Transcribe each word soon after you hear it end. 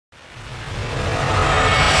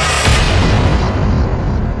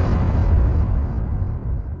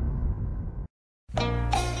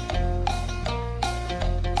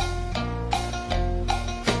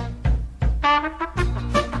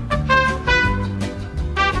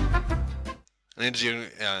Energy,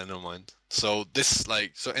 yeah, never mind. So this,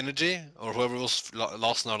 like, so energy, or whoever was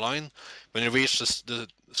last in our line, when you reach the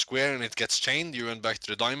square and it gets chained, you run back to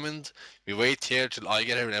the diamond. We wait here till I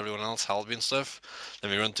get here and everyone else, Halby and stuff.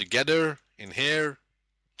 Then we run together in here,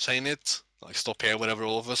 chain it, like stop here, whatever,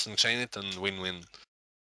 all of us, and chain it, and win-win.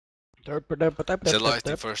 Is it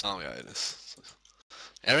lighting first now? Yeah, it is.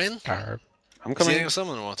 Erin? I'm Is he coming.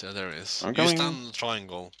 someone or what? Yeah, there he is. I'm You coming. stand in the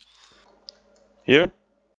triangle. Here?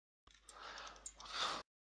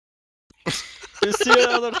 You see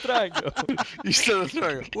another triangle? You still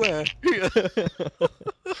triangle? Where?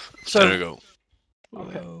 So, there you go.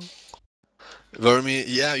 Okay. Vermi,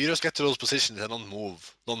 yeah, you just get to those positions and don't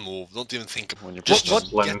move. Don't move. Don't even think. When you Just push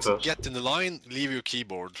get in the line, leave your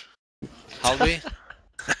keyboard. Halby?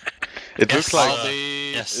 It looks like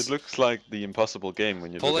Yes. it looks like the impossible game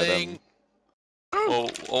when you look at them.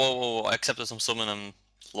 Oh, I accepted some summon. I'm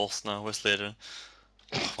lost now. Where's later?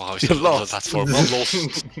 Wow, You're lost. Platform. I'm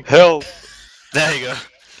lost. Help! There you go.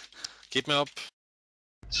 Keep me up.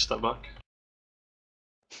 Step back.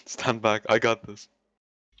 Stand back. I got this.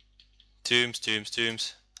 Tombs.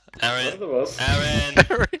 Aaron.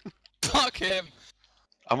 Aaron! Fuck him!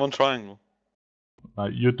 I'm on triangle.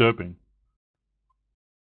 You're derping.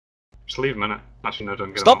 Just leave him in it. Actually, no, don't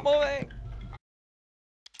get Stop him out.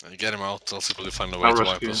 moving! Get him out, else he'll find a way to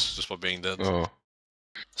wipe us just by being dead. Oh.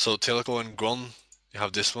 So Teleko and Gron, you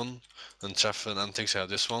have this one, and Chef and Antics, you have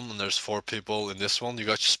this one, and there's 4 people in this one. You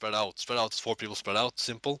guys just spread out. Spread out, 4 people spread out,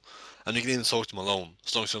 simple. And you can even soak them alone.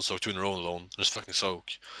 As long as you don't soak 2 in a row alone, just fucking soak.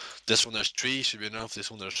 This one there's 3, should be enough. This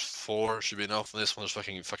one there's 4, should be enough. And this one there's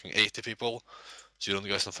fucking 80 people. So you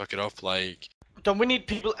guys don't fuck it up, like... Don't we need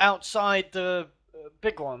people outside the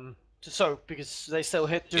big one to soak, because they still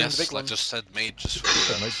hit during the big one? Yes, like just said mages.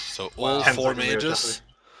 So Wow. all 10 4 seconds mages,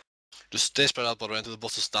 just stay spread out by the way until the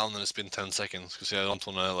boss is down and it's been 10 seconds. Because I don't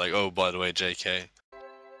wanna like, oh by the way, JK.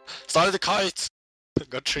 Started the kite!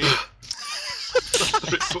 Got 3.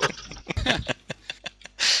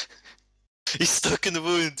 He's stuck in the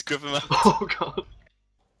wound. Grab him out. Oh god.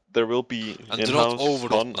 There will be And do not in-house overdot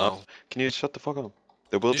fun now. Can you shut the fuck up?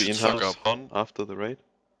 There will You be should fuck in-house up. fun after the raid.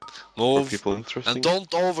 Move. For people interested. And don't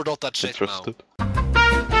overdot that shit Interested.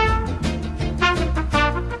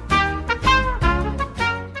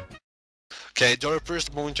 Okay, Derpers,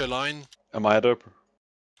 the moment your line. Am I a derper?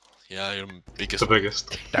 Yeah, you're biggest. The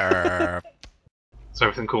biggest. Derp. Is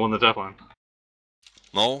everything cool on the deadline?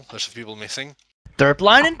 No, there's some people missing. Derp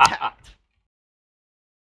line intact.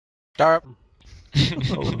 Derp.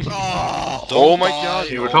 Oh my die. god!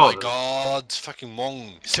 You were Oh my told. god, fucking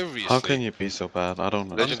Mong. Seriously. How can you be so bad? I don't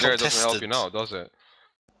know. Legendary doesn't help you Uncontested. now, does it?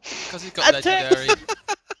 Because he's got legendary.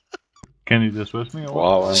 Can you dismiss me or what?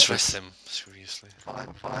 Wow, I'm Stress him, seriously.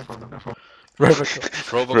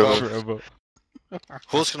 Robocop.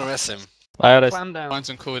 Who's gonna rest him? Clam down. Mine's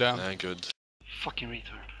on cooldown. Yeah, good. Fucking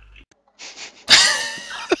retard.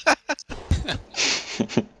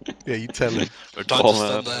 Yeah, you tell him. We're done Oh, to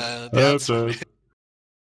man. stand That's answer. it.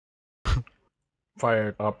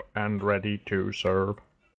 Fired up and ready to serve.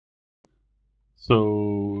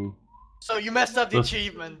 So So you messed up the That's-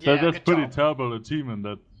 achievement, yeah, that's good pretty job. terrible achievement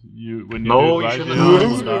that you when you No, do you it right, shouldn't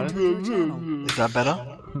everyone dies. Is that better?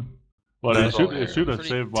 Well, That's it should have Pretty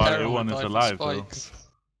saved while terrible everyone is diving alive, though. spikes.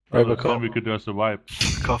 Then we could just survive.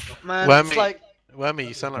 Cough. Man, Whammy. it's like... Whammy,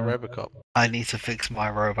 you sound like Robocop. I need to fix my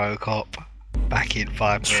Robocop. Back in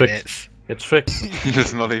 5 It's minutes. It's fixed.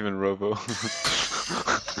 It's not even Robo.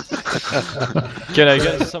 Can I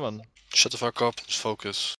get someone? Shut the fuck up, just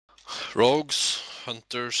focus. Rogues,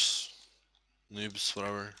 hunters, noobs,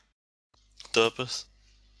 whatever. Derpers.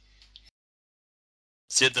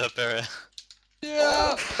 See a derp area.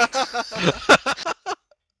 Yeah!